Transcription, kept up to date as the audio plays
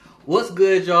What's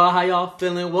good, y'all? How y'all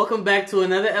feeling? Welcome back to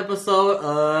another episode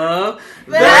of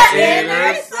The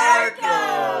Inner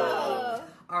Circle.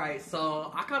 Alright,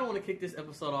 so I kind of want to kick this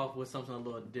episode off with something a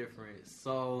little different.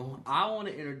 So I want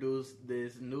to introduce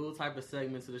this new type of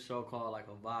segment to the show called like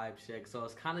a vibe check. So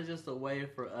it's kind of just a way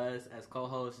for us as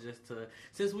co-hosts just to,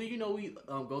 since we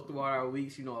go through our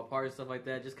weeks, apart and stuff like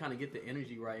that, just kind of get the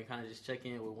energy right and kind of just check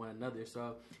in with one another.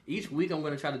 So each week I'm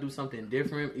going to try to do something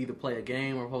different, either play a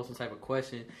game or post some type of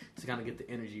question to kind of get the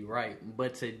energy right.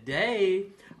 But today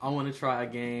I want to try a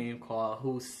game called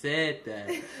Who Said That?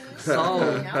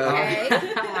 So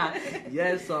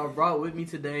yes, so I brought with me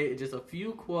today just a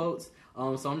few quotes.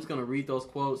 So I'm just going to read those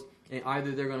quotes, and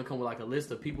either they're going to come with like a list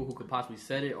of people who could possibly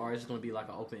said it, or it's just going to be like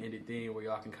an open-ended thing where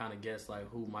y'all can kind of guess like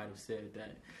who might have said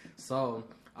that. So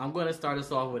I'm going to start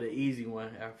us off with an easy one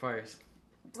at first.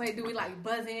 Wait, do we like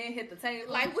buzz in, hit the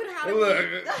table? Like, how do we know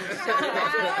it?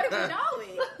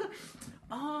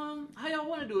 How y'all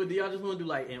want to do it? Do y'all just want to do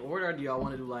like in order, or do y'all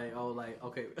want to do like,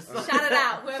 okay. Shout it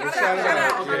out. Shout it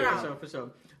out. Okay, for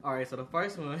sure. All right, so the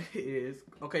first one is,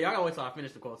 okay, y'all gotta wait till I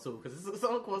finish the quote too, because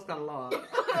some quote's kind of long. Okay,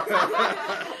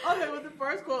 well, the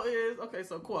first quote is, okay,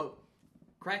 so quote,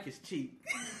 crack is cheap.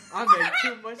 I make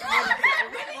too much money to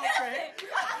ever smoke crack.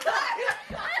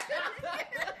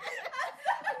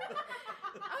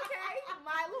 Okay,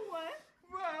 Milo one.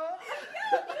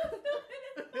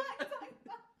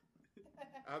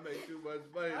 I make too much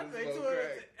money I to make too smoke much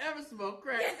crack. to ever smoke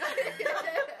crack.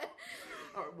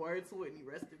 All right, words to Whitney,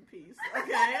 rest in peace.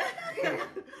 Okay.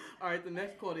 All right, the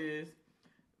next quote is,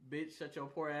 bitch, shut your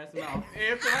poor ass mouth.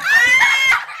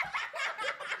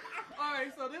 All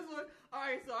right, so this one,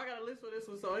 so I got a list for this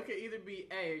one. So it could either be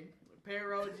A,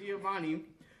 Pero Giovanni,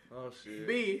 Oh, shit.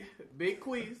 B, Big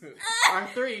Queez, or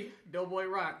 3, Doughboy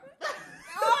Rock.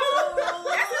 Oh,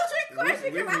 that's a trick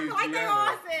question because I feel like they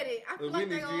all said it. I feel like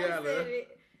they all Gianna. said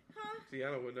it. Huh?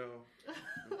 Gianna would know.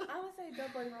 I would say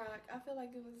Doughboy Rock. I feel like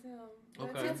it was him.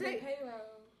 Okay. But take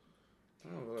payroll. I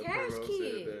don't know if Cash Pedro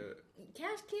Kid. said that.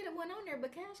 Cash Kid went on there,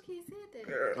 but Cash Kid said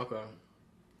that. Okay.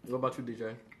 What about you,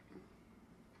 DJ?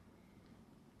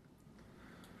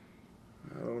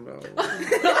 I don't know.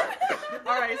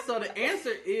 All right, so the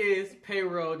answer is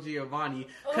Pero Giovanni,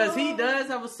 because he does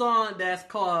have a song that's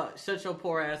called "Shut Your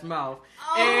Poor Ass Mouth,"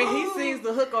 and he sings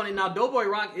the hook on it. Now, Doughboy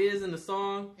Rock is in the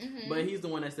song, but he's the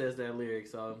one that says that lyric.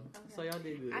 So y'all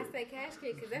did good. I say Cash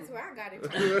Kid because that's where I got it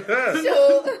from.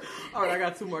 Sure. All right, I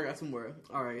got two more.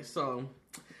 All right, so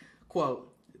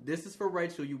quote: "This is for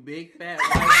Rachel, you big fat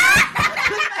white."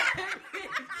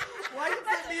 Why you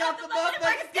put me off the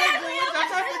motherfucking schedule with your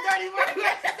type of dirty work?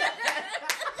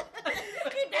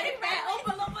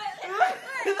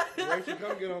 Rachel,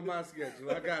 come get on my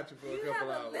schedule. I got you for a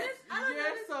couple hours.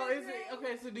 Yeah, so is it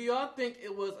okay? So do y'all think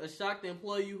it was a shocked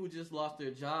employee who just lost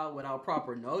their job without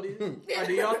proper notice, or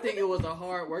do y'all think it was a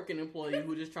hard-working employee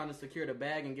who just trying to secure the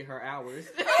bag and get her hours?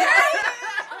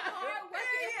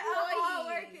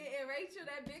 Hard-working, and Rachel,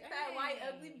 that big fat white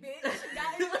ugly bitch,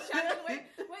 got in the shot. Wait,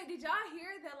 did y'all hear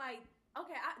that? Like,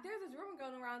 okay, there's this rumor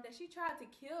going around that she tried to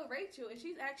kill Rachel, and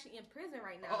she's actually in prison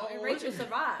right now, and Rachel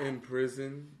survived. In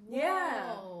prison?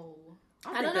 Yeah. Whoa.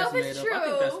 I don't know if it's true.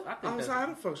 So how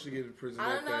the fuck she get in prison?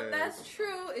 I don't know if that that's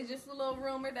true. It's just a little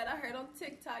rumor that I heard on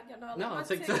TikTok. You know, No, my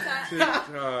TikTok. TikTok.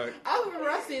 I remember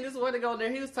I seen this one to go there.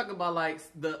 He was talking about like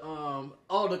the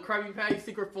the Krabby Patty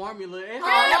secret formula. And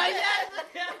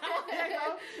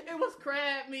it was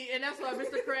crab meat, and that's why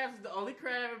Mr. Krabs is the only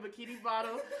crab in bikini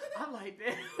bottle. I'm like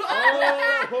that.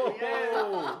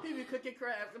 Oh. He be cooking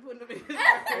crabs and putting them in his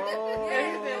Oh.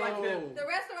 Yeah, he said like The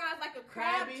restaurant's like a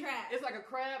crab Krabby. trap. It's like a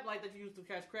crab like that you use to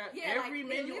catch crab. Yeah, Every like,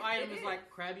 menu item is like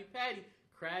Krabby Patty,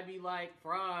 Krabby like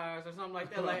fries or something like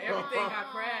that. Like everything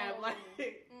got crab. Like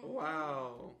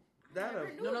Wow.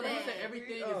 no. They said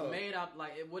everything Oh. is made out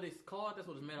like what it's called. That's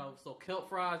what it's made out of. So kelp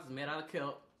fries is made out of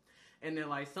kelp, and then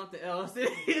like something else is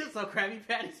so Krabby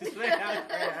Patties is made out of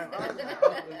crab.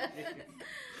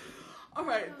 All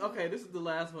right, okay. This is the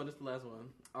last one.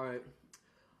 All right.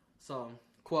 So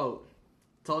quote: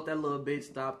 "Told that little bitch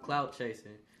stop clout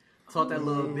chasing. Told that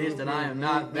little bitch that I am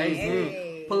not basic.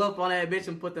 Hey. Pull up on that bitch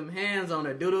and put them hands on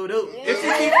her. Do do do. If she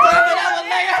keep fucking, I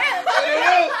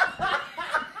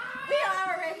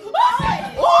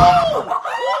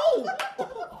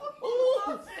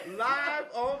Live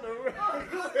on the road.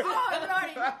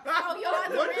 Oh,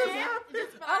 y'all What just man happened?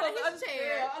 just fell out of his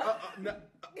chair. No.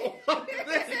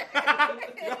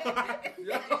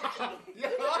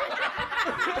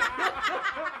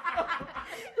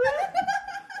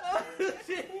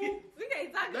 We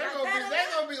can't talk They're about that.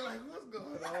 gonna be like, what's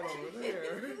going on over there?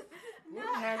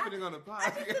 What's happening on the It's a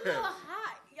little podcast?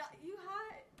 hot. You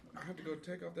hot? I have to go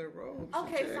take off that robe.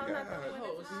 Okay, Shit, so I'm not God.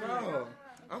 going with the No.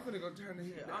 I'm finna go turn the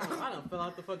heat Yeah, down. I done fell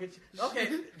out the fucking. Okay,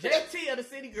 JT of the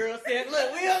City Girl said,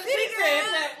 "Look, she said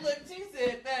that. Look, she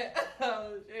said that.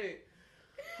 Oh shit.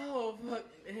 Oh fuck.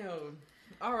 Damn.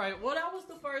 All right. Well, that was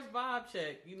the first vibe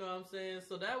check. You know what I'm saying?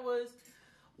 So that was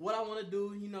what I want to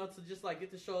do. You know, to just like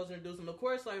get the shows introduced, and of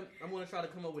course, like I'm gonna try to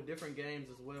come up with different games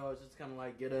as well, just kind of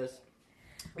like get us,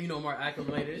 you know, more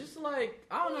acclimated. Just like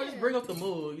I don't know, just bring up the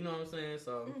mood. You know what I'm saying?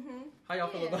 So how y'all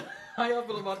feel about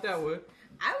that one?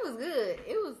 I was good.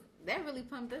 That really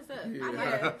pumped us up. Yeah.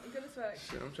 Yeah, good as fuck.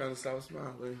 Shit, I'm trying to stop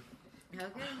smiling. Okay.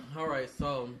 All right,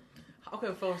 so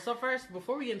first,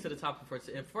 before we get into the topic first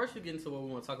we get into what we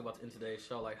want to talk about in today's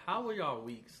show. Like, how were y'all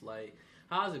weeks? Like,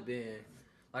 how's it been?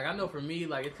 Like, I know for me,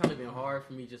 like, it's kind of been hard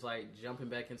for me just like jumping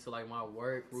back into like my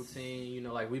work routine. You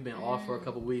know, like we've been off for a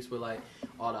couple weeks with like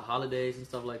all the holidays and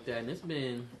stuff like that, and it's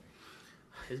been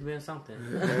something.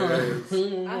 I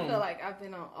feel like I've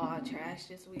been on all trash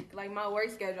this week. Like my work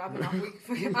schedule, I've been off week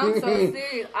for. I'm so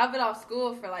serious. I've been off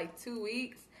school for like 2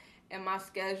 weeks, and my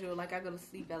schedule, like I go to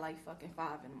sleep at like fucking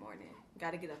 5 in the morning.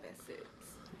 Got to get up at 6.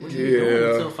 What you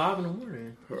doing until 5 in the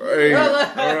morning?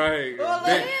 Right.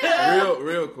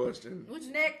 Real question. Which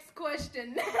next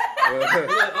question?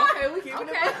 Okay, we keep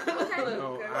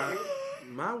Okay.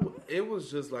 No, it was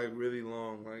just like really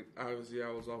long. Like obviously,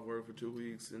 I was off work for 2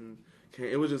 weeks, and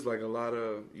it was just like a lot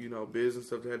of business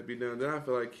stuff that had to be done. Then I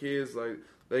feel like kids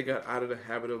they got out of the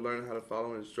habit of learning how to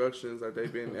follow instructions. Like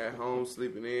they've been at home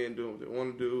sleeping in, doing what they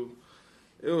want to do.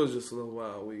 It was just a little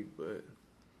wild week, but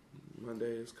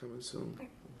Monday is coming soon.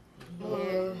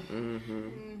 Yeah.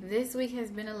 This week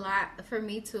has been a lot for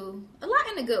me too. A lot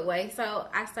in a good way. So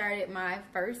I started my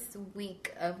first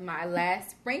week of my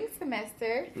last spring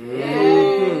semester. So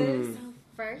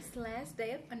last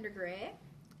day of undergrad.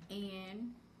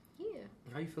 And yeah.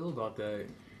 How you feel about that?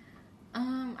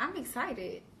 I'm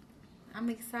excited. I'm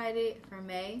excited for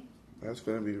May. That's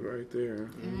gonna be right there.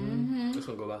 It's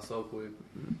gonna go by so quick.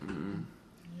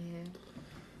 Yeah.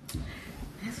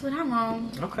 That's what I'm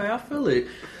on. Okay, I feel it.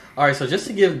 All right, so just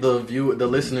to give the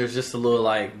listeners just a little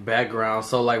like background.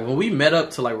 So like when we met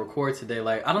up to like record today,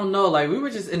 like I don't know, like we were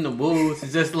just in the mood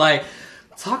to just like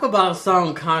talk about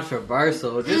something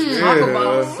controversial. Just talk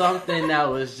about something that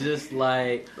was just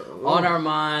like on our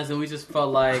minds, and we just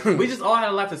felt like we just all had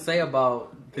a lot to say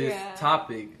about this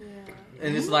topic.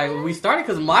 And it's like when we started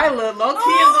because Mila low-key is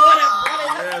the one that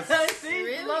brought it up.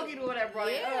 She's low-key the one that brought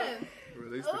it up.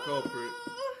 Release the culprit.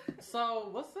 So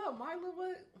what's up, Mila?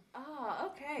 What? Oh,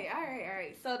 okay. All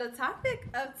right. So the topic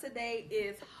of today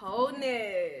is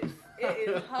wholeness. It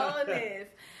is wholeness.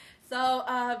 So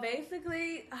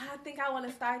basically, I think I want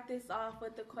to start this off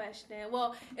with the question.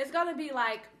 Well, it's going to be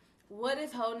like, what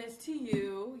is wholeness to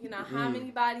you? You know, how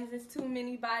many bodies is too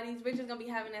many bodies? We're just going to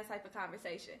be having that type of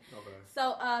conversation. Okay.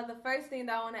 So the first thing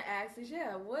that I want to ask is,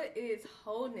 what is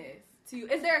wholeness to you?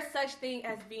 Is there such thing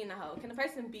as being a hoe? Can a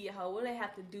person be a hoe? What do they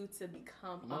have to do to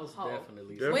become a hoe? Most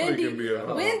definitely. Definitely can be a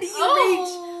hoe. When do you reach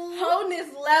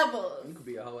wholeness levels? You could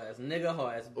be a hoe ass nigga, hoe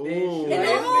ass bitch. Ooh. You can be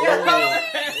a hoe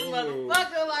ass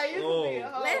motherfucker. Like you can be a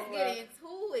hoe. Let's get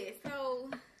into it. So,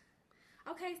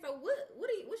 okay, so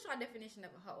what's your definition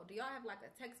of a hoe? Do y'all have like a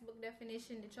textbook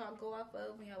definition that y'all go off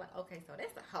of when you're like, okay, so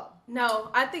that's a hoe? No,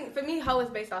 I think for me, hoe is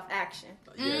based off action.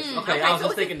 Yes. Okay, I was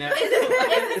just thinking that.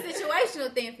 It's a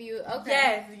situational thing for you.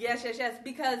 Okay. Yes.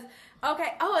 Because,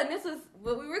 okay, and this was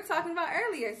what we were talking about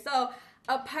earlier. So,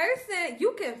 a person,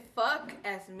 you can fuck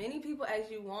as many people as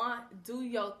you want, do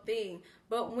your thing.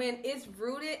 But when it's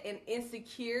rooted in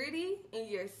insecurity in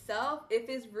yourself, if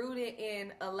it's rooted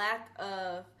in a lack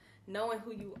of knowing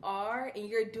who you are, and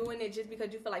you're doing it just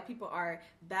because you feel like people are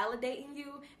validating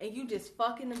you, and you just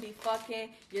fucking to be fucking,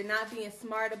 you're not being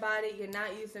smart about it, you're not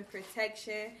using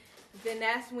protection, then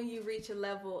that's when you reach a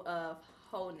level of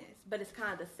wholeness. But it's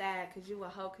kind of sad because you a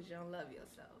hoe because you don't love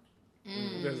yourself.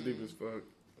 That's deep as fuck.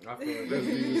 I feel like That's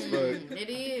deep as fuck. It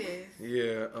is.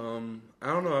 Yeah,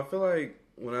 I don't know. I feel like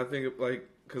when I think of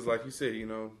because like you said,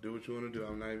 do what you want to do.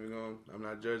 I'm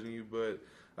not judging you, but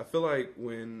I feel like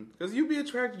because you be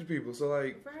attracted to people. So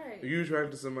like, if you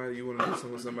attracted to somebody, you want to do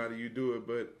something with somebody, you do it.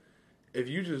 But if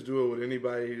you just do it with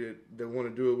anybody that want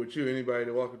to do it with you, anybody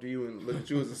that walk up to you and look at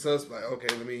you as a suspect, okay,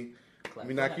 let me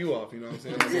knock you off. You know what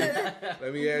I'm saying?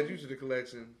 Let me add you to the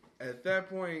collection. At that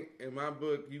point, in my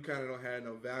book, you kind of don't have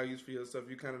no values for yourself.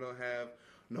 You kind of don't have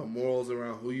no morals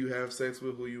around who you have sex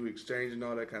with, who you exchange and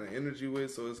all that kind of energy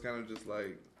with. So it's kind of just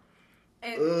like,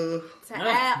 and to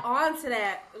add on to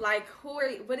that, like,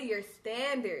 what are your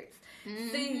standards?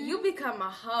 See, you become a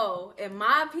hoe. In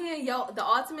my opinion, the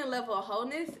ultimate level of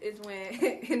wholeness is when,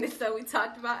 and this is what we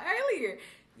talked about earlier,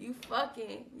 you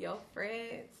fucking your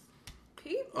friends'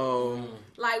 people.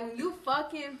 Like when you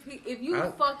fucking, if you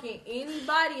fucking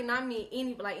anybody, and I mean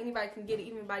anybody can get it,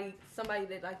 even somebody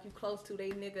that like you close to, they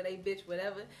nigga, they bitch,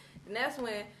 whatever. And that's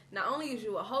when not only is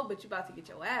you a hoe, but you about to get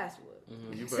your ass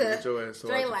whooped. You better get your ass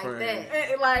straight like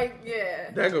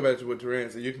that. That go back to what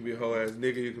Terrence said. You can be a hoe ass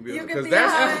nigga. You can be because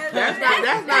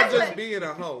that's not just being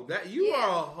a hoe. That you are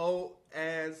a hoe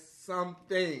as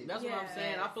something. That's what I'm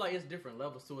saying. I feel like it's different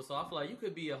levels to it. So I feel like you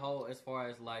could be a hoe as far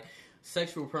as like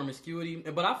sexual promiscuity,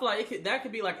 but I feel like that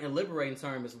could be like a liberating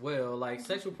term as well. Like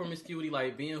sexual promiscuity,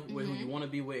 like being with who you want to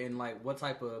be with, and like what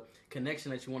type of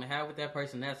connection that you want to have with that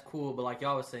person. That's cool. But like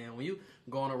y'all was saying, when you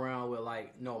going around with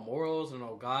like no morals or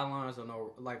no guidelines or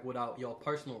no like without your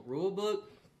personal rule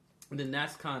book, then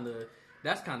that's kind of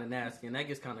nasty, and that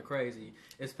gets kind of crazy.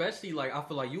 Especially, like, I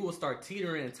feel like you will start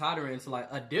teetering and tottering into, like,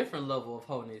 a different level of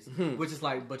wholeness, which is,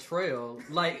 like, betrayal.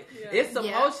 Like, it's some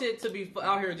whole shit to be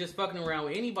out here just fucking around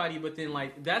with anybody, but then,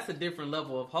 like, that's a different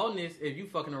level of wholeness if you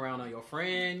fucking around on your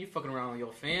friend, you fucking around on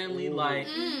your family. Ooh. Like,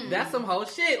 that's some whole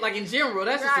shit. Like, in general,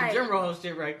 that's just some general whole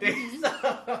shit right there. So.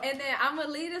 And then I'm going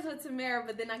to lead us with Tamara,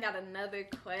 but then I got another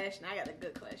question. I got a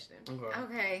good question.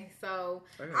 Okay, so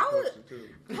I would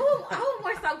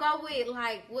more so go with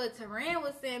like what Taran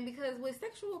was saying, because with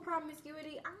sexual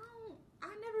promiscuity, I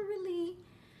never really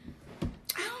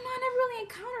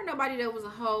encountered nobody that was a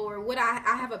hoe, or what I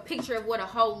have a picture of what a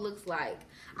hoe looks like.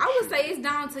 I would say it's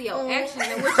down to your actions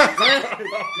and what it's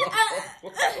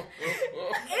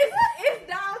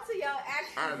down to your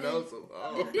actions. I know some.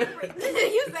 The different.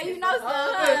 You say you know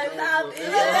some.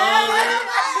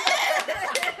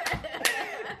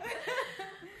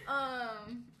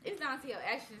 It's down to your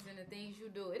actions and the things you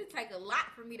do. It'll take a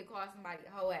lot for me to call somebody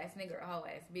a hoe ass nigga or a hoe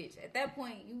ass bitch. At that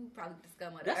point, you probably the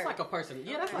scum of the That's earth. like a person.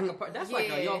 Yeah, that's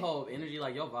like your whole energy,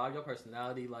 like your vibe, your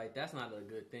personality. Like that's not a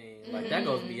good thing. Like that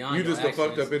goes beyond. You just your a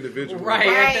fucked up individual, right?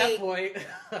 At that point.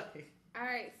 All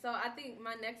right, so I think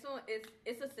my next one is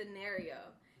it's a scenario,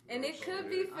 and it could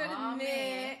be for the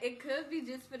men. It could be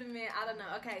just for the men. I don't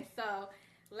know. Okay, so.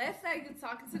 Let's say you're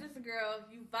talking to this girl,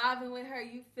 you vibing with her,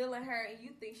 you feeling her, and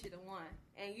you think she the one.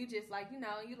 And you just like, you know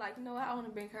what, I want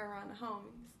to bring her around the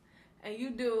homies. And you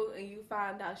do, and you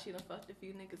find out she done fucked a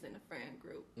few niggas in the friend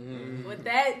group. Would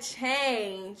that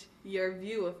change your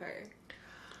view of her?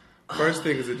 First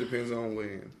thing is it depends on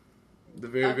when. The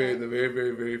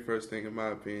very first thing, in my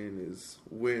opinion, is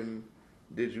when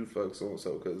did you fuck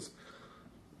so-and-so? Because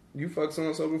you fucked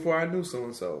so-and-so before I knew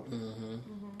so-and-so.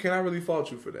 Can I really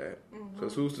fault you for that?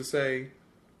 Because who's to say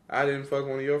I didn't fuck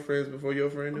one of your friends before your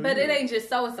friend knew But you? it ain't just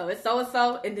so-and-so. It's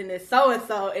so-and-so, and then it's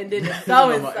so-and-so, and then it's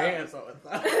so-and-so. Look, so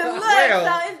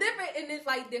it's different, and it's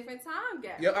like different time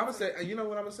gaps. Yeah, I'm going to say, you know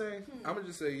what I'm going to say? I'm going to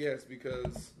just say yes,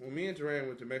 because when me and Taran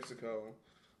went to Mexico,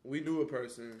 we knew a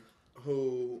person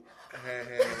who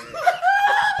had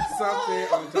something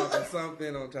on top of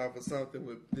something on top of something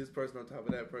with this person on top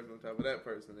of that person on top of that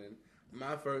person. And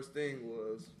my first thing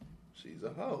was, she's a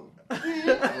hoe.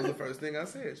 That was the first thing I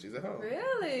said. She's a hoe.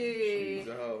 Really? She's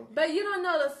a hoe. But you don't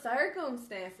know the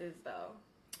circumstances, though.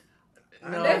 I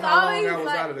know how long I was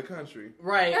out of the country.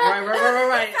 Right. That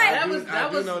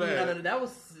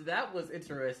was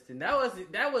interesting.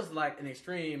 That was like an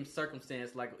extreme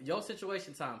circumstance. Like your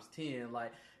situation times 10.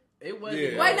 Like it wasn't.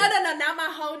 Yeah. Wait, no, not my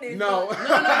wholeness. No. The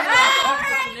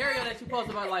scenario that you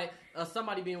posted about like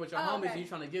somebody being with your homies and you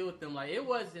trying to get with them. Like it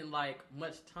wasn't like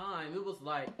much time. It was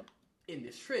like in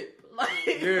this trip. Like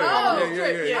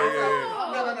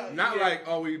Not like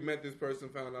we met this person,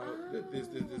 found out that this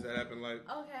had happened. Like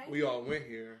we all went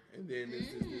here and then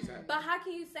this happened. But how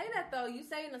can you say that though? You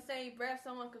say in the same breath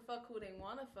someone could fuck who they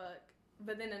want to fuck,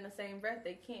 but then in the same breath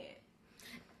they can't.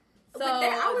 So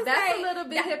that's a little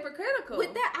bit hypocritical.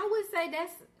 With that, I would say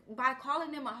that's by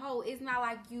calling them a hoe. It's not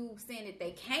like you saying that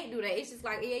they can't do that. It's just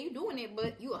like, yeah, you doing it,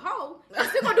 but you a hoe. You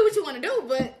still gonna do what you want to do,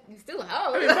 but you still a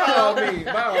hoe. I mean,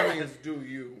 by all means, do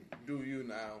you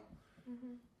now?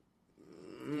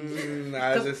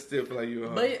 I just still feel like you a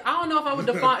hoe. But I don't know if I would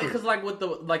define because like with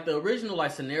the original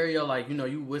like scenario, like you know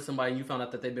you with somebody and you found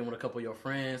out that they've been with a couple of your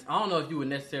friends. I don't know if you would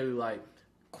necessarily like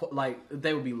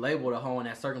they would be labeled a hoe in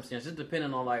that circumstance, just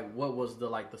depending on like what was the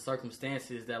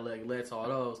circumstances that led to all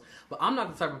those. But I'm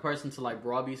not the type of person to like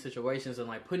broad these situations and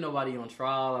like put nobody on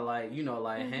trial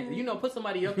or put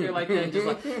somebody up there like that and just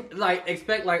like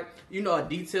expect like a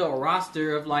detailed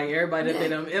roster of like everybody that they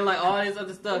done and like all this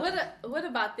other stuff. What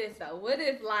about this though? What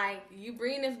if like you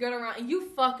bring this girl around and you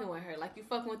fucking with her, like you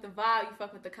fucking with the vibe, you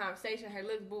fucking with the conversation, her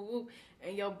looks boo boo,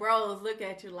 and your bros look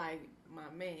at you like, my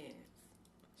man,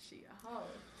 she a hoe.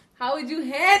 how would you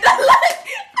handle like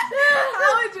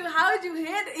how would you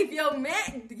handle if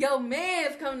your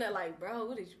man's coming there like, bro,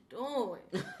 what is you doing?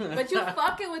 But you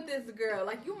fucking with this girl,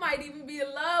 like you might even be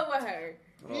in love with her.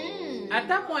 Oh. At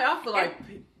that point, I feel like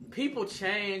people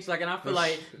change, like, and I feel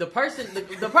like the person that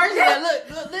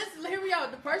look, listen, hear me out.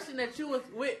 The person that you was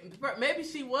with, maybe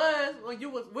she was when you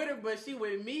was with her, but she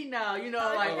with me now. You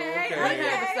know, like we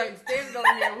have a certain standard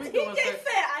over here. We doing certain.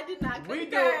 I did not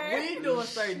concur. We doing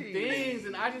certain things,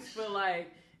 and I just feel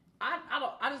like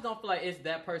I just don't feel like it's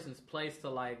that person's place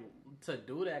to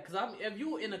do that. Because if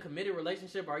you in a committed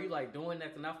relationship, are you like doing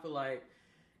that? Then I feel like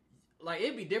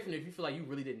it'd be different if you feel like you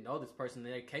really didn't know this person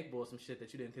and they're capable of some shit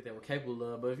that you didn't think they were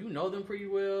capable of. But if you know them pretty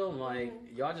well, and like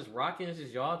y'all just rocking, it's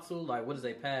just y'all two. Like, what does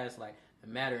they past like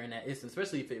matter in that instance?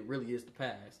 Especially if it really is the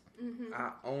past. Mm-hmm.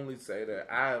 I only say that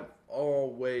I've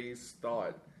always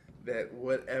thought that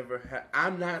whatever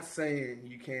I'm not saying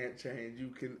you can't change. You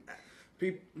can.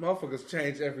 Motherfuckers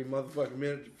change every motherfucking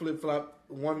minute, flip flop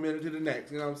 1 minute to the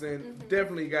next. You know what I'm saying? Mm-hmm.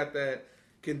 Definitely got that.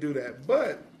 Can do that,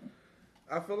 but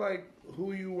I feel like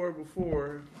who you were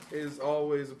before is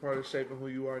always a part of shaping who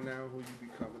you are now, who you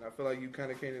becoming. I feel like you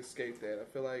kind of can't escape that. I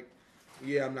feel like,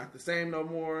 yeah, I'm not the same no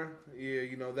more. Yeah,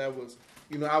 that was,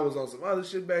 I was on some other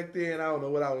shit back then. I don't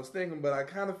know what I was thinking, but I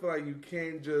kind of feel like you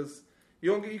can't just,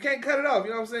 you can't cut it off.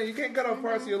 You know what I'm saying? You can't cut off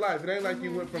parts of your life. It ain't like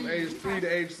you went from age 3 to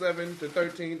age 7 to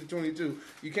 13 to 22.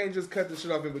 You can't just cut the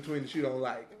shit off in between that you don't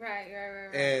like. Right.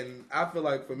 And I feel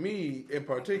like for me, in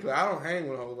particular, I don't hang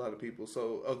with a whole lot of people.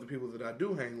 So of the people that I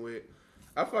do hang with,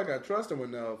 I feel like I trust them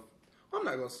enough.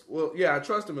 I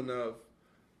trust them enough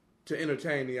to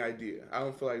entertain the idea. I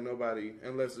don't feel like nobody,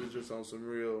 unless it's just on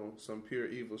some pure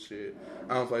evil shit,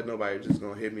 I don't feel like nobody just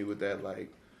gonna hit me with that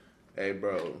like, hey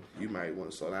bro, you might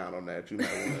want to slow down on that. You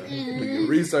might want to do your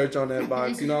research on that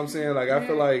box. You know what I'm saying? Like I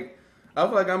feel like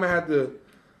I'm gonna have to.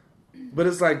 But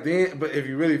it's like then. But if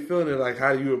you really feeling it, like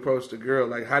how do you approach the girl?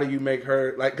 Like how do you make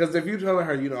her like? Because if you telling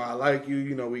her, I like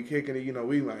you. We kicking it.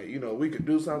 We like, we could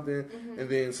do something. And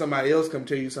then somebody else come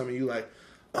tell you something. You like,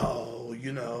 oh,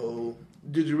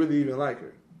 did you really even like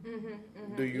her?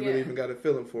 Do you really even got a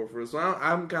feeling for her? So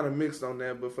I'm kind of mixed on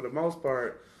that. But for the most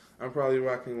part, I'm probably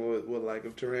rocking with like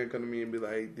if Teran come to me and be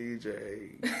like, hey,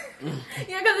 DJ. Because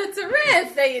it's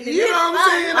Teran saying it. You know what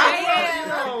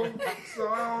I'm saying? So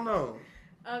I don't know.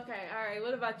 Okay, all right.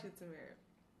 What about you, Tamara?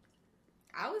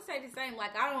 I would say the same.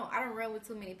 Like I don't run with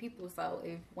too many people. So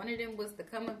if one of them was to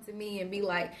come up to me and be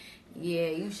like, "Yeah,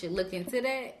 you should look into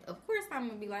that," of course I'm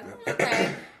gonna be like,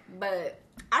 "Okay," but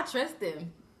I trust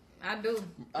them. I do.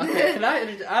 Okay,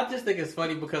 I just think it's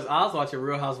funny because I was watching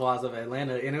Real Housewives of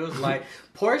Atlanta, and it was like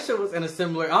Portia was in a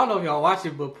similar. I don't know if y'all watch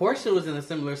it, but Portia was in a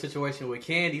similar situation with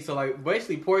Kandi. So like,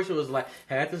 basically, Portia was like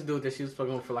had this dude that she was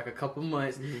fucking with for like a couple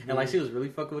months, and like she was really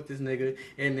fucking with this nigga,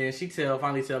 and then she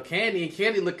finally tell Kandi, and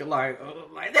Kandi looking like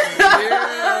like this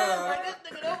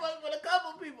nigga don't fuck with a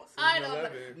couple people. I know,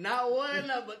 not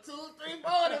one, but 2, 3,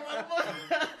 4.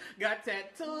 Them got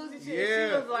tattoos and shit. Yeah.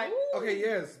 She was like, okay,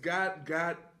 yes,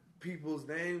 got people's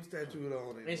names tattooed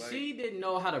on it. And like, she didn't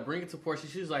know how to bring it to Portia.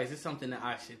 She was like, is this something that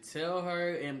I should tell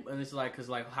her? And it's like, because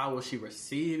like, how will she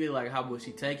receive it? Like, how will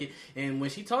she take it? And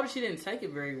when she told her she didn't take it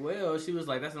very well, she was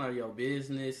like, that's none of your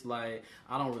business. Like,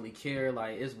 I don't really care.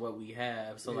 Like, it's what we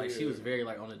have. So like, she was very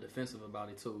like on the defensive about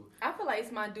it too. I feel like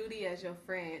it's my duty as your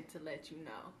friend to let you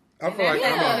know. I feel like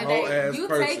I'm a whole ass you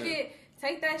person.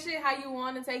 Take that shit how you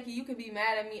want to take it. You can be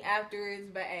mad at me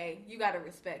afterwards, but hey, you gotta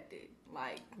respect it.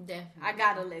 Like, definitely, I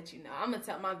gotta let you know. I'm gonna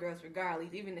tell my girls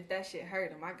regardless, even if that shit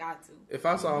hurt them. I got to. If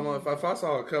I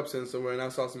saw a cup sitting somewhere and I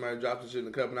saw somebody drop the shit in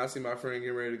the cup and I see my friend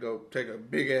getting ready to go take a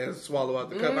big ass swallow out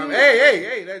the cup, I'm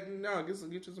hey, get you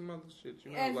some other shit.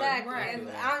 Exactly. Right. I'm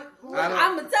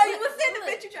gonna tell you what's in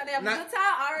the bitch. You trying to have a good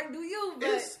time? All right, do you?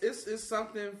 But it's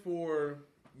something for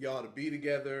y'all to be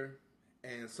together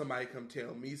and somebody come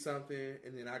tell me something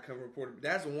and then I come report it.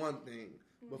 That's one thing.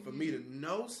 But for me to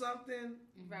know something,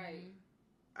 right?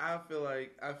 I feel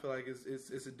like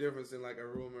it's a difference in like a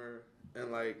rumor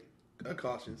and like a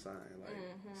caution sign, like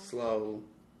slow,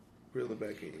 reel it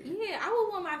back in. Yeah, I would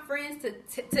want my friends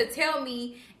to tell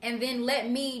me and then let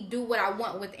me do what I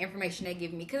want with the information they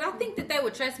give me, because I think that they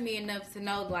would trust me enough to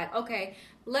know, like, okay,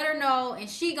 let her know and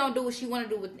she gonna do what she want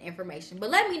to do with the information, but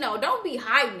let me know. Don't be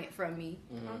hiding it from me.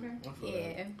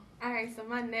 Okay. Yeah. All right, so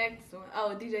my next one.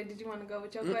 Oh, DJ, did you want to go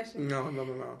with your question? No.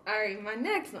 All right, my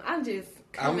next one. I'm just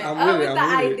coming up with the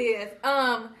ideas.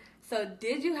 So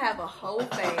did you have a whole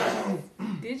face?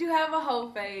 Did you have a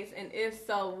whole face? And if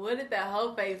so, what did that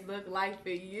whole face look like for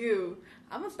you?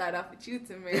 I'm gonna start off with you,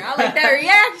 Tamir. I like that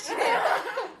reaction.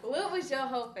 What was your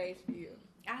whole face for you?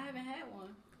 I haven't had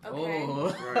one. Okay. Oh.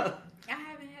 I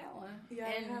haven't had one. Yeah,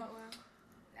 and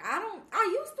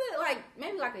I used to, like,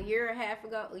 maybe like a year and a half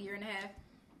ago, I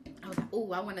was like,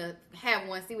 ooh, I want to have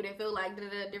one, see what it feel like,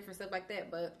 different stuff like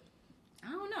that, but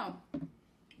I don't know.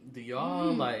 Do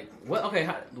y'all like what? Okay,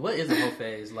 what is a whole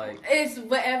phase like? It's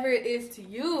whatever it is to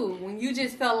you. When you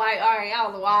just felt like, all right, I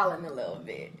was wilding a little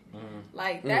bit.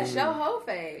 Like that's your whole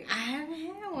phase. I haven't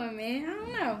had one, man. I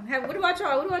don't know. What about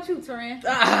y'all? What about you, Torin?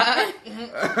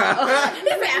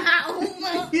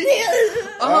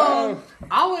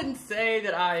 I wouldn't say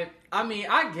that I mean,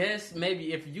 I guess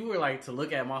maybe if you were like to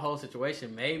look at my whole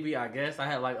situation, maybe I guess I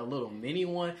had like a little mini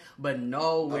one, but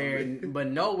nowhere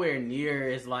near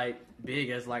as like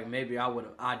big as like maybe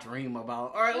I dream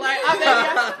about, or like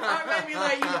maybe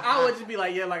like I would just be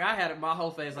like, yeah, like I had my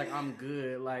whole face like I'm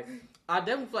good. Like I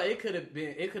definitely feel like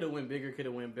it could have went bigger, could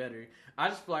have went better. I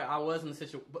just feel like I was in a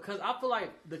situation because I feel like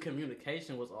the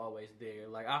communication was always there.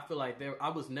 Like I feel like I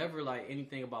was never like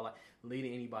anything about like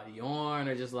leading anybody on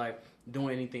or just like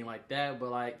doing anything like that. But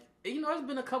like, you know, it's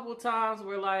been a couple of times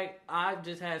where like I've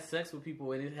just had sex with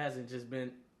people and it hasn't just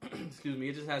been excuse me,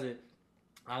 it just hasn't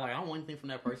I don't want anything from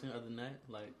that person other than that.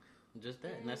 Like just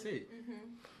that and that's it.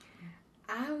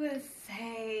 I would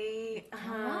say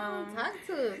talk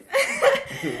to us.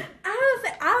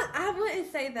 I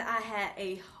wouldn't say that I had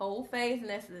a whole phase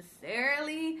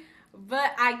necessarily,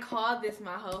 but I called this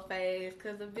my whole phase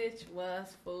because the bitch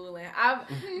was fooling.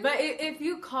 But if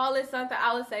you call it something,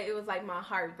 I would say it was like my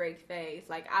heartbreak phase.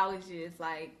 Like I was just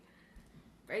like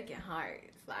breaking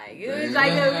hearts. Like it was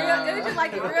like it was just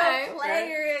like a real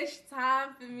playerish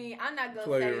time for me. I'm not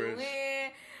gonna say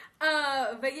when.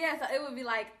 But yeah, so it would be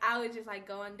like I would just like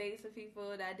go on dates with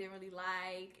people that I didn't really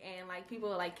like, and like people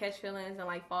would like catch feelings and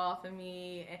like fall for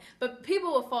me. But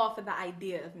people would fall for the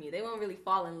idea of me. They wouldn't really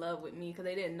fall in love with me because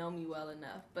they didn't know me well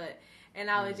enough. And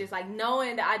I was just like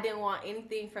knowing that I didn't want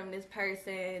anything from this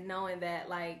person, knowing that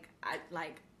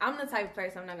I'm the type of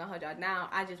person, I'm not gonna hold y'all down.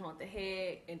 I just want the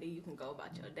head, and then you can go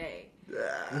about your day.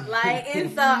 And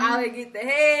so I would get the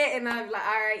head, and I'd be like, all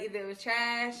right, either it was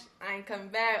trash, I ain't coming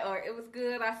back, or it was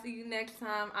good, I'll see you next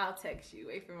time, I'll text you,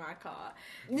 wait for my call.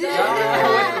 So,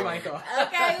 wait for my call.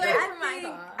 Okay, wait for my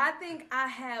call. I think I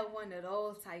had one of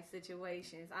those type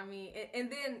situations. I mean, and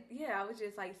then, yeah, I was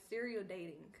just like serial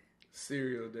dating.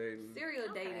 Serial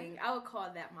dating. I would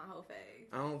call that my whole phase.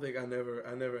 I don't think I never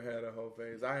had a whole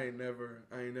phase. I ain't never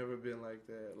been like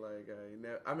that. Like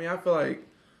I mean, I feel like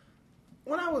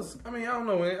when I don't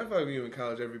know. I feel like when you in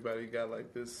college, everybody got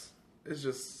like this. It's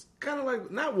just kind of like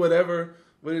not whatever,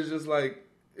 but it's just like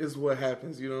it's what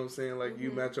happens. You know what I'm saying? Like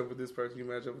you match up with this person, you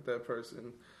match up with that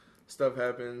person. Stuff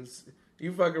happens.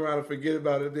 You fuck around and forget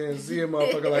about it, then see a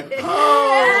motherfucker like,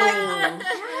 oh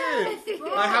shit.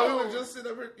 Like how we would just sit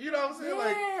up here, you know what I'm saying?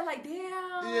 Like damn,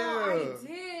 I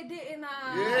didn't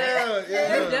I?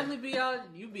 Yeah. You definitely be out.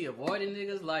 You be avoiding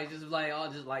niggas like just like all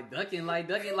just like ducking. Like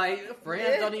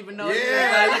friends don't even know.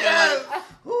 Yeah.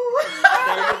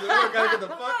 Gotta get the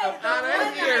fuck up out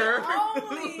of here.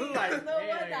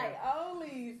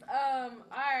 Onlys. All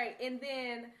right, and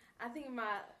then I think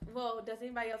does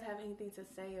anybody else have anything to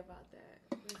say about that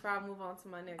before I move on to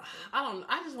my next one?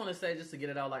 I just want to say, just to get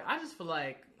it out, like, I just feel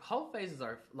like whole phases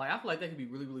are, like, I feel like they can be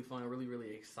really, really fun and really, really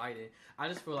exciting. I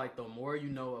just feel like the more you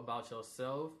know about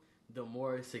yourself, the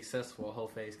more successful a whole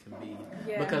phase can be.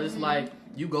 Yeah. Because it's like,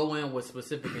 you go in with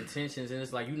specific intentions, and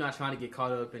it's like, you're not trying to get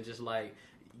caught up in just like,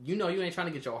 you know, you ain't trying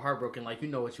to get your heart broken. Like, you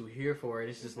know what you're here for.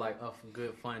 It's just like a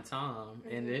good, fun time.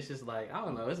 And it's just like, I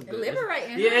don't know. It's good.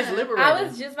 Liberating. It's liberating. I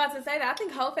was just about to say that. I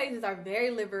think whole phases are very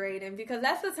liberating because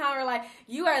that's the time where, like,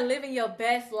 you are living your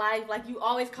best life. Like, you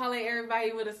always calling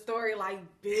everybody with a story like,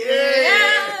 bitch.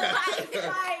 Yeah.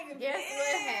 Like, guess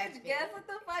what happened? Guess what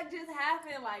the fuck just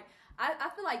happened? Like, I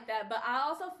feel like that. But I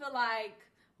also feel like,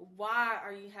 why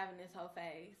are you having this whole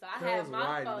phase? So I have my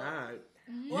why phone. not?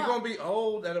 You're gonna be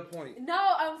old at a point.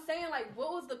 No, I'm saying like,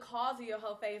 what was the cause of your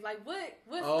whole phase? Like, what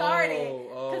started?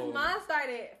 Because mine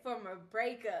started from a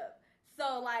breakup.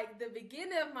 So like, the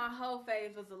beginning of my whole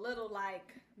phase was a little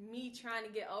like me trying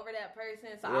to get over that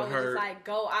person. So I would just like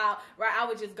go out. Right, I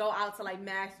would just go out to like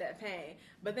mask that pain.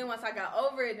 But then once I got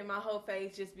over it, then my whole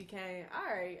phase just became, all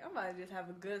right, I'm about to just have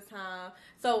a good time.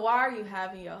 So why are you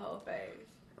having your whole phase?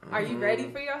 Are you ready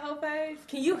for your whole phase?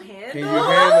 Can you handle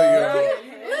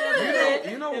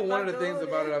You know what one of the things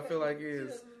about it I feel like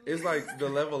is it's like the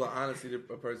level of honesty that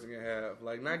a person can have.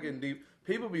 Like not getting deep.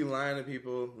 People be lying to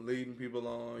people, leading people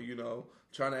on, you know,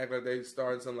 trying to act like they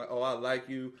started something like, oh, I like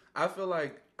you. I feel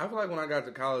like when I got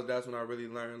to college, that's when I really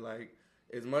learned like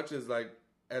as much as like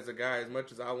as a guy, as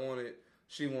much as I wanted,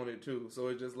 she wanted too. So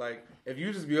it's just like if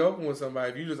you just be open with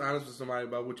somebody, if you just honest with somebody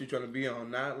about what you're trying to be on,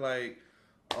 not like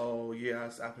oh yeah,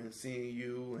 I've been seeing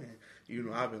you, and you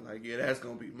know, I've been like, yeah, that's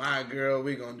gonna be my girl.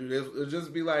 We gonna do this. It'll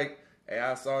just be like, hey,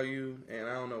 I saw you, and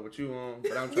I don't know what you on,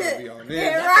 but I'm trying to be on this.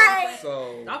 Yeah, right.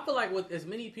 So I feel like with as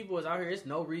many people as out here, it's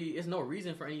no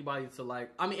reason for anybody to like.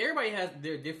 I mean, everybody has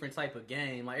their different type of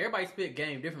game. Like everybody spit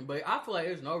game different, but I feel like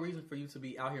there's no reason for you to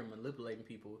be out here manipulating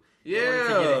people. In order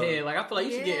to get ahead. Like I feel like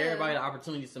you should give everybody the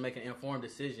opportunities to make an informed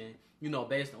decision. You know,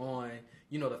 based on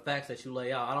the facts that you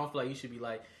lay out. I don't feel like you should be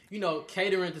like,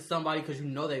 catering to somebody because you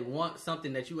know they want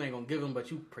something that you ain't gonna give them,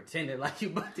 but you pretending like you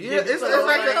about to give it. It's a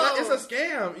scam. It's a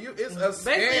scam. It's a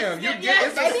scam.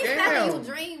 You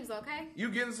dreams, okay? You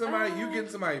getting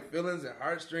somebody feelings and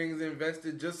heartstrings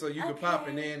invested just so you can pop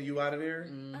and then you out of there.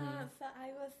 So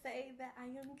I will say that I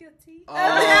am guilty. Oh,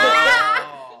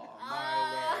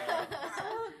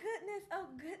 my Oh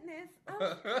goodness. I'm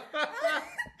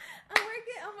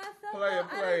working on myself.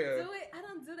 I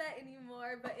don't do that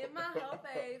anymore. But in my whole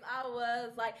phase, I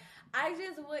was like, I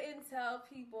just wouldn't tell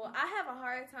people. I have a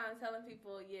hard time telling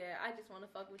people, yeah, I just want to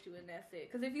fuck with you and that's it.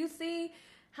 Because if you see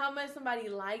how much somebody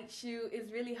likes you, it's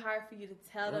really hard for you to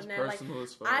tell them that. Like,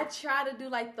 I try to do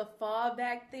like the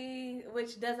fallback thing,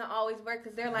 which doesn't always work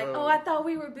because they're like, oh, I thought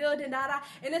we were building that.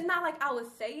 And it's not like I would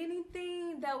say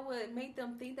anything that would make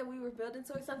them think that we were building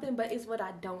towards something, but it's what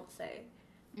I don't say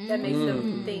that makes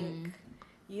them think,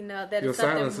 that your it's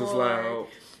something silence more. Is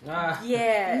loud.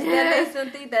 Yeah, that makes them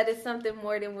think that it's something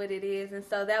more than what it is. And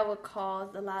so that would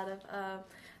cause a lot of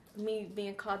me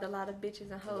being called a lot of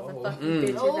bitches and hoes and fucking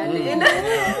bitches at the end.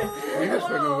 You was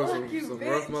fucking with some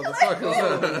rough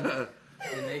motherfuckers.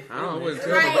 I wouldn't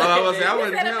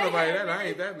tell nobody that. I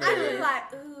ain't that mad. I was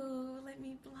like, ooh, let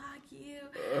me block you.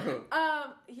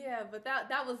 Yeah, but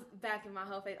that was back in my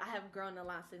whole phase. I have grown a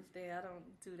lot since then. I don't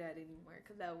do that anymore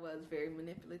because that was very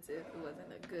manipulative. It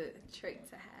wasn't a good trait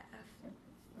to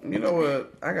have. You know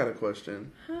what? I got a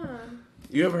question.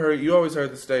 You always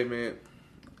heard the statement,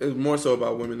 it was more so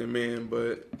about women than men,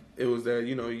 but it was that,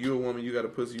 you're a woman, you got a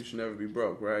pussy, you should never be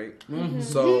broke, right? Mm-hmm.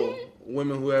 So,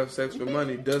 women who have sex for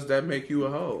money, does that make you a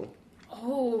hoe?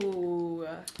 Oh.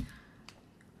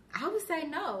 I would say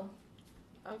no.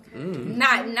 Okay.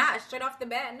 Not straight off the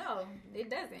bat, no. It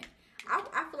doesn't.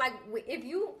 I feel like if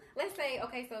you, let's say,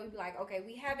 okay, so you'd be like, okay,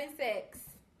 we having sex,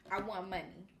 I want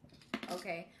money.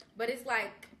 Okay. But it's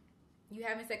like, you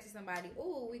having sex with somebody,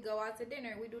 ooh, we go out to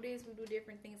dinner, we do this, we do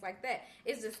different things like that.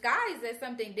 It's disguised as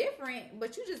something different,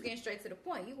 but you just getting straight to the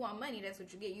point. You want money, that's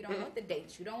what you get. You don't want the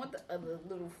dates. You don't want the other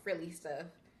little frilly stuff.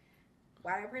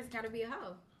 Why that person gotta be a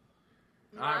hoe?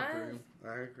 I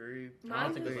agree. I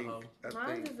don't think it's a hoe.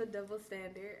 Mine is a double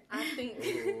standard. I think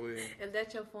if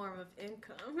that's your form of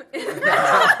income.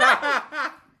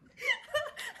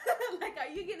 Like, are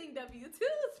you getting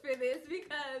W-2s for this?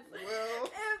 Because if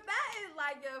that is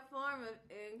like your form of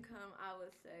income, I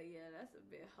would say, yeah, that's a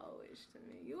bit hoish to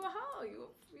me. You a hoe.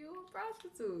 You a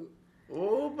prostitute.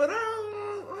 Oh, but I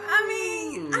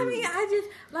just,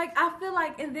 like, I feel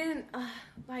like, and then,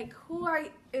 like, who are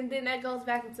you, and then that goes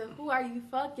back into who are you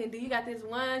fucking? Do you got this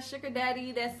one sugar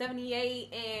daddy that's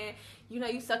 78 and,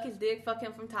 you suck his dick, fuck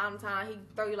him from time to time, he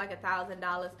throw you like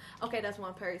 $1,000. Okay, that's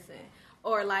one person.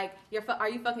 Or, like, are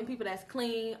you fucking people that's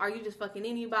clean? Are you just fucking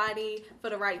anybody for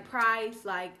the right price?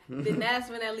 Like, then that's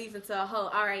when that leads into a hoe.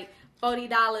 All right, $40.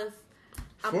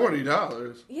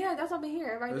 $40? Yeah, that's what I've been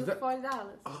hearing. Everybody does $40.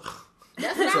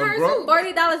 That's what I heard too.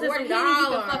 $40 is a penny you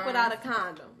can fuck without a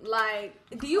condom. Like,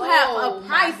 do you have a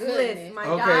price list, my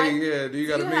guy? Okay, yeah. Do you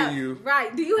got a menu?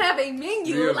 Right. Do you have a menu?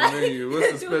 Do you have a menu?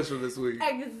 What's the special this week?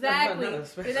 Exactly. And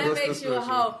that makes you a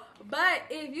hoe. But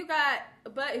if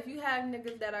you have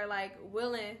niggas that are like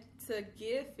willing to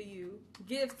give to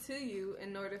you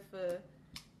in order for,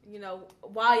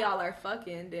 while y'all are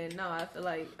fucking, then no, I feel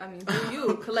like, do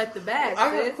you collect the bag? I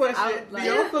have a question. Do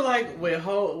y'all feel like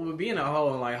with being a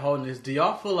hoe and like holding this, do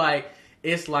y'all feel like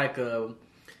it's like a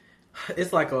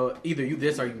either you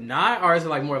this or you not, or is it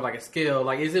like more of like a scale?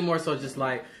 Like, is it more so just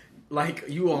like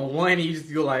you on one and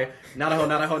you're like, not a hoe,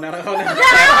 not a hoe, not a hoe, not a hoe.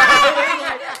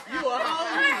 Like, you a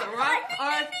hoe, right?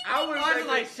 Or just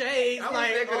like shades.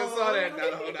 They could have saw that.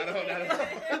 Not a hoe, not a hoe, not a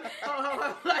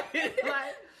hoe.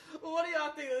 What do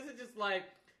y'all think? Is it just like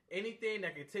anything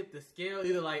that can tip the scale?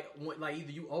 Either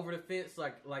either you over the fence,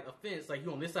 like a fence, like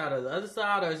you on this side or the other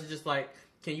side, or is it just like,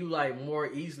 can you like more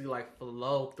easily like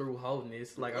flow through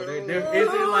wholeness? Like, are there different? Is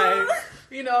it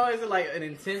like, is it like an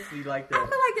intensity like that? I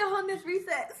feel like your wholeness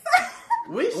resets.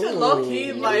 We should low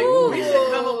key we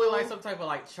should come up with like some type of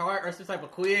like chart or some type of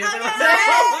quiz. A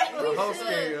whole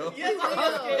scale. Yes, a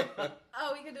whole scale.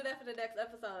 Oh, we could do that for the next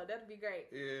episode. That'd be great.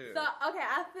 Yeah. So, okay,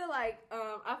 I feel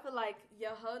like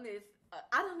your wholeness,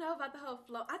 I don't know about the whole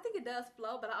flow. I think it does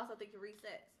flow, but I also think it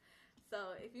resets. So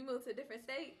if you move to a different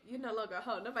state, you're no longer a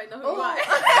hoe. Nobody knows who you are. Okay.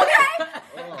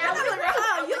 You're no longer a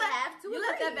hoe. You You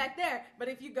left that back there. But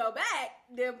if you go back,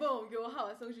 then boom, you're a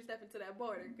hoe as soon as you step into that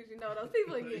border because you know those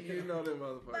people again. You know them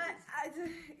motherfuckers. But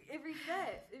it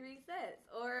resets. It resets.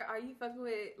 Or are you fucking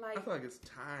with like? I feel like it's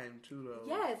time too, though.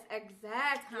 Yes,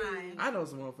 exactly. I know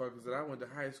some motherfuckers that I went to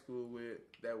high school with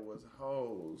that was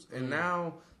hoes, and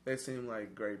now they seem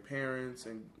like great parents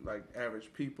and like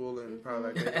average people, and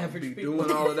probably like they don't be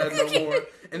doing all of that no more.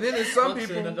 And then there's some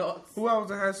people who I was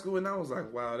in high school and I was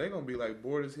like, wow, they're gonna be like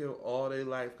bored as hell all their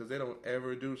life because they don't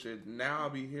ever do shit. Now I'll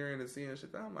be hearing and seeing shit.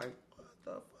 I'm like, what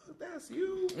the fuck? That's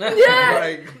you? Yeah,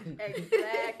 like,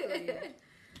 exactly.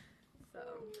 So.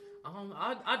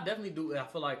 I definitely do. I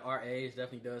feel like our age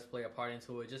definitely does play a part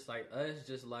into it. Just like us,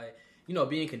 just like, you know,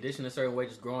 being conditioned a certain way,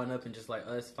 just growing up, and just like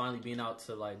us finally being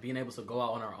able to go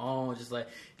out on our own, just like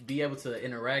be able to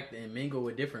interact and mingle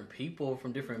with different people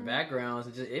from different backgrounds,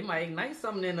 and just it might ignite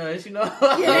something in us, you know.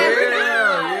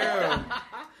 yeah.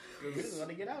 We just want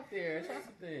to get out there and try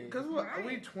some things. Because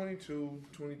we 22,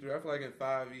 23. I feel like in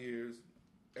 5 years,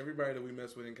 everybody that we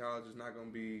mess with in college is not going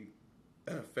to be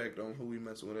an effect on who we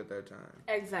mess with at that time.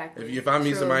 Exactly. If I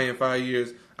meet somebody in 5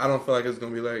 years, I don't feel like it's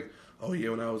going to be like, oh yeah,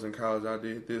 when I was in college, I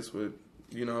did this with,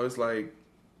 you know, it's like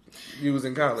you was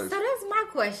in college. So that's my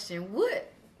question.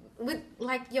 What, with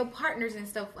like your partners and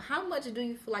stuff, how much do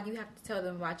you feel like you have to tell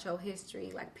them about your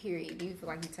history, like period? Do you feel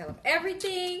like you tell them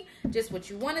everything, just what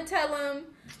you want to tell them,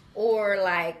 or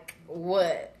like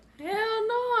what? Hell no,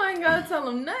 I ain't gotta tell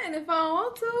them nothing if I don't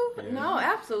want to. Yeah. No,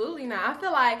 absolutely not. I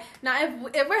feel like, now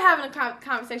if we're having a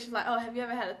conversation like, oh, have you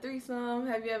ever had a threesome?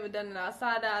 Have you ever done it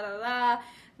outside,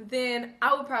 then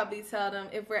I would probably tell them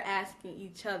if we're asking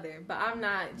each other. But I'm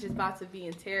not just about to be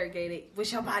interrogated.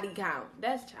 What's your body count?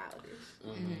 That's childish.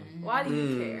 Mm-hmm. Why do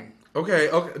you care? Okay.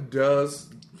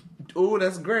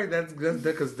 That's great. That's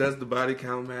because does the body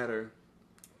count matter?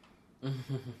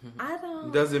 I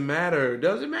don't. Does it matter?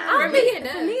 Does it matter? For me,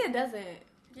 it doesn't.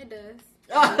 It does.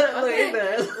 It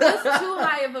does. What's too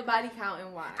high of a body count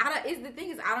and why?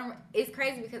 It's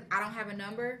crazy because I don't have a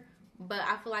number, but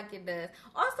I feel like it does.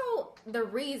 Also, the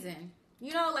reason,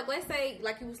 you know, like let's say,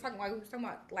 like we was talking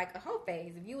about like a whole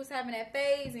phase. If you was having that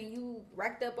phase and you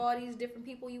racked up all these different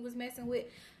people you was messing with,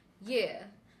 yeah.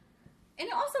 And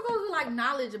it also goes with like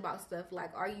knowledge about stuff.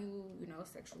 Like, are you,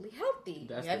 sexually healthy?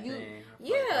 That's the thing.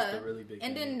 Yeah. Like that's the really big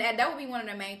and thing. then that would be one of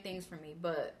the main things for me.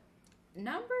 But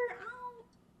number,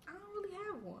 I don't really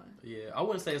have one. Yeah, I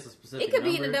wouldn't say it's a specific It could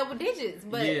number. be in the double digits,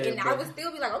 but I would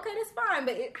still be like, okay, that's fine.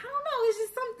 But I don't know, it's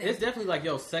just something. It's definitely like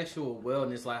your sexual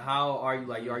wellness. Like, how are you?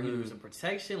 Like, are you using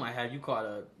protection? Like, have you caught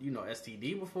a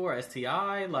STD before?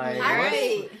 STI? Like,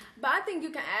 right. But I think you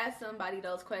can ask somebody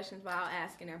those questions without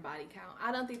asking their body count.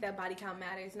 I don't think that body count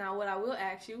matters. Now, what I will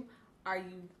ask you: are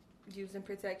you using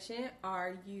protection?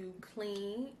 Are you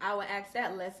clean? I would ask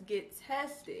that. Let's get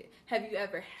tested. Have you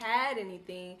ever had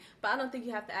anything? But I don't think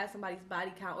you have to ask somebody's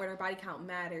body count, or their body count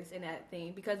matters in that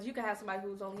thing, because you can have somebody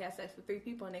who's only had sex with 3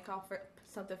 people and they call for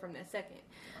something from that second.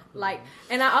 Like,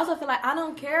 and I also feel like I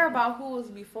don't care about who was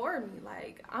before me.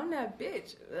 Like, I'm that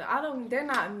bitch. They're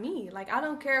not me. Like, I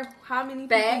don't care how many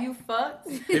people you fucked.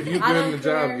 If you good and the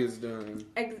job gets done.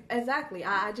 Exactly.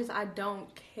 I don't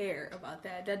care about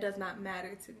that. That does not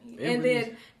matter to me.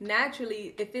 Then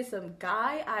naturally, if it's a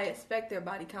guy, I expect their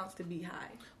body counts to be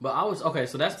high. But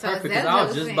so that's perfect, because I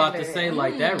was just about to say,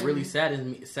 like, that really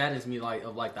saddens me, like,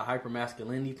 of like the hyper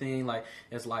masculinity thing. Like,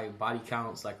 it's like body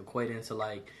counts like equating to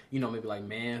like, maybe like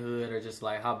manhood, or just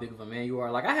like how big of a man you are.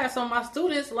 Like, I had some of my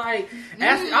students like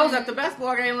I was at the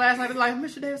basketball game last night. They're like,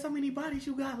 Mr. Davis, how many bodies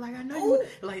you got? Like, I know you.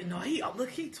 Like, no, he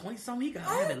 20 something. He got to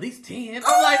have at least 10.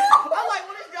 I'm like,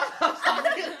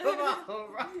 what is going on, bro?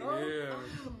 Yeah.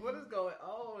 What is going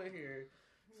on here?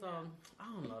 So I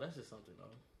don't know. That's just something though.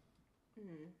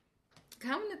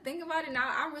 Coming to think about it now,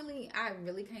 I really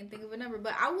can't think of a number,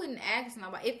 but I wouldn't ask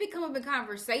nobody. If it come up in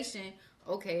conversation,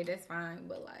 okay, that's fine.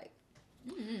 But like,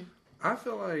 I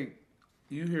feel like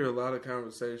you hear a lot of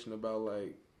conversation about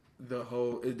like the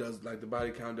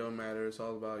body count don't matter. It's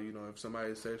all about, if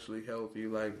somebody's sexually healthy,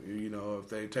 like, if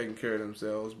they taking care of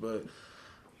themselves. But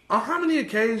on how many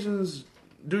occasions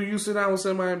do you sit down with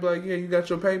somebody and be like, yeah, you got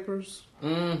your papers?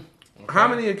 Okay. How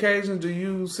many occasions do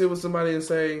you sit with somebody and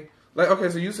say, like, okay,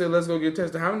 so you said let's go get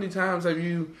tested. How many times have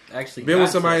you actually been with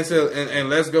somebody and said, and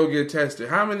let's go get tested?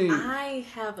 How many? I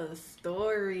have a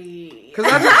story.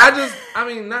 Because I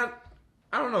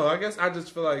don't know. I guess I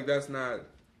just feel like that's not,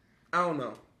 I don't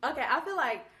know. Okay, I feel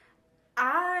like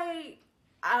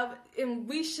and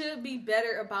we should be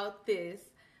better about this,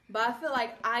 but I feel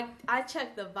like I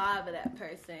check the vibe of that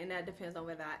person, and that depends on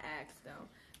whether I ask them.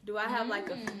 Do I have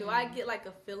do I get like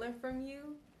a feeling from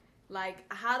you?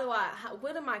 Like,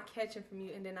 what am I catching from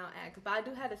you? And then I'll ask. But I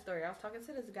do have a story. I was talking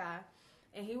to this guy,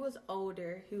 and he was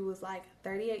older. He was like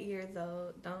 38 years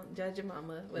old. Don't judge your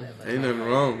mama, whatever. Ain't nothing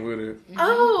wrong with it. Mm-hmm.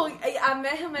 Oh, I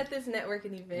met him at this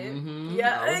networking event. Mm-hmm.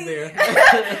 Yeah. I was there.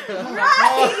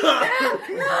 Right.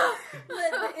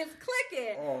 But it's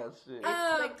clicking. Oh, shit.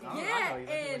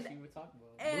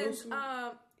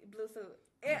 Blue suit.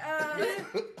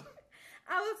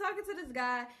 I was talking to this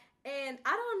guy, and I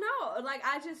don't know. Like,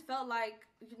 I just felt like,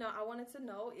 I wanted to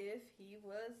know if he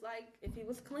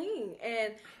was clean.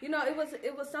 And,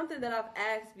 it was something that I've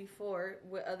asked before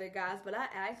with other guys, but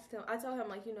I told him,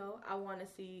 like, I want to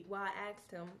see, I asked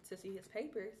him to see his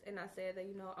papers, and I said that,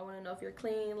 I want to know if you're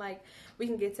clean, like, we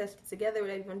can get tested together,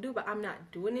 whatever you want to do, but I'm not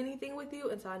doing anything with you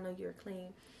until I know you're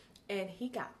clean. And he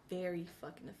got very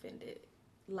fucking offended.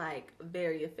 Like,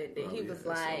 very offended. He was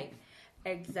like...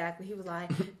 Exactly. He was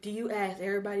like, do you ask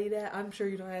everybody that? I'm sure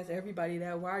you don't ask everybody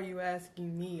that. Why are you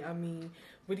asking me? I mean,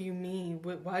 what do you mean?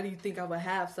 Why do you think I would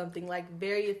have something? Like,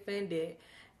 very offended.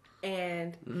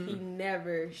 And he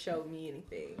never showed me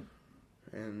anything.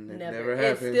 And it never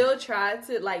happened. And still tried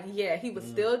to, he would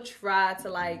still try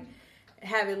to,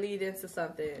 have it lead into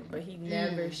something. But he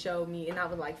never showed me. And I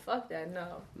was like, fuck that,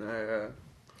 no.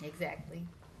 Exactly.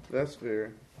 That's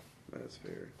fair.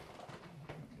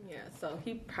 Yeah, so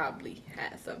he probably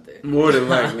had something. More than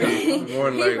likely.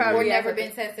 He probably never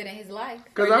been tested in his life.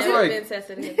 Because I feel like,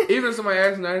 even if somebody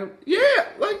asks me, yeah,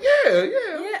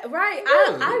 right.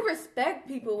 Yeah. I respect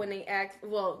people when they ask,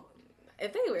 well,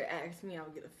 if they were to ask me, I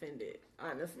would get offended,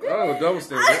 honestly. Oh, double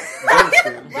standard.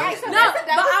 Right, so no, but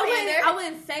I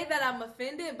wouldn't say that I'm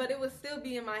offended, but it would still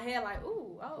be in my head like, ooh,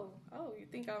 you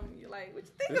think you're like, what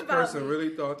you think this about person me? really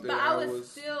thought that but I would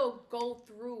still go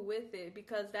through with it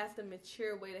because that's the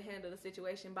mature way to handle the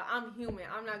situation. But I'm human.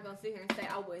 I'm not going to sit here and say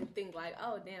I wouldn't think like,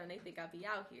 oh, damn, they think I'd be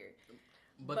out here.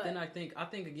 But then I think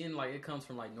again, like, it comes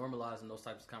from like normalizing those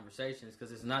types of conversations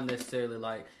because it's not necessarily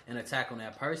like an attack on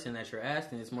that person that you're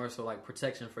asking. It's more so like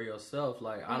protection for yourself.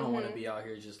 Like, I don't want to be out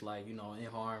here just like, in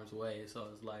harm's way. So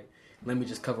it's like, let me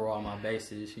just cover all my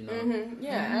bases,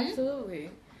 Yeah,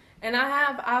 absolutely. And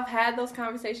I've had those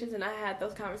conversations, and I had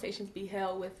those conversations be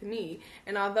held with me.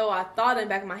 And although I thought in the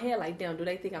back of my head, like, damn, do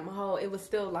they think I'm a hoe? It was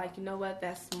still like, you know what,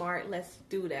 that's smart. Let's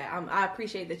do that. I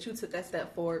appreciate that you took that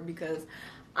step forward because,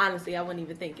 honestly, I wasn't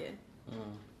even thinking.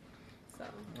 So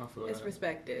it's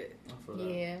respected.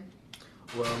 Yeah.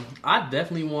 Well, I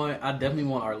definitely want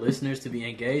our listeners to be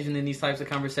engaging in these types of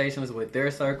conversations with their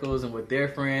circles and with their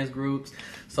friends groups.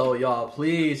 So y'all,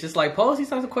 please just pose these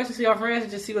types of questions to y'all friends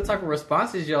and just see what type of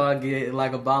responses y'all get,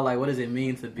 about what does it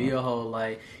mean to be a hoe,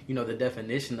 the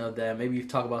definition of that. Maybe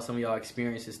talk about some of y'all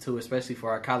experiences too, especially for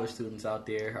our college students out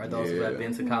there or those who have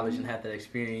been to college and had that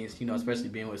experience, especially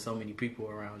being with so many people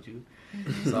around you.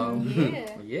 So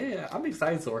yeah, I'm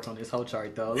excited to work on this whole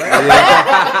chart though.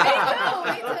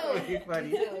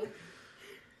 Me too.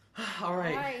 All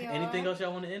right. Anything else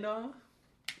y'all want to end on?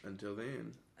 Until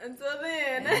then.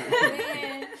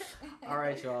 All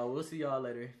right, y'all. We'll see y'all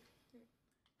later.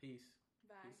 Peace.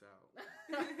 Bye.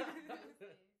 Peace out.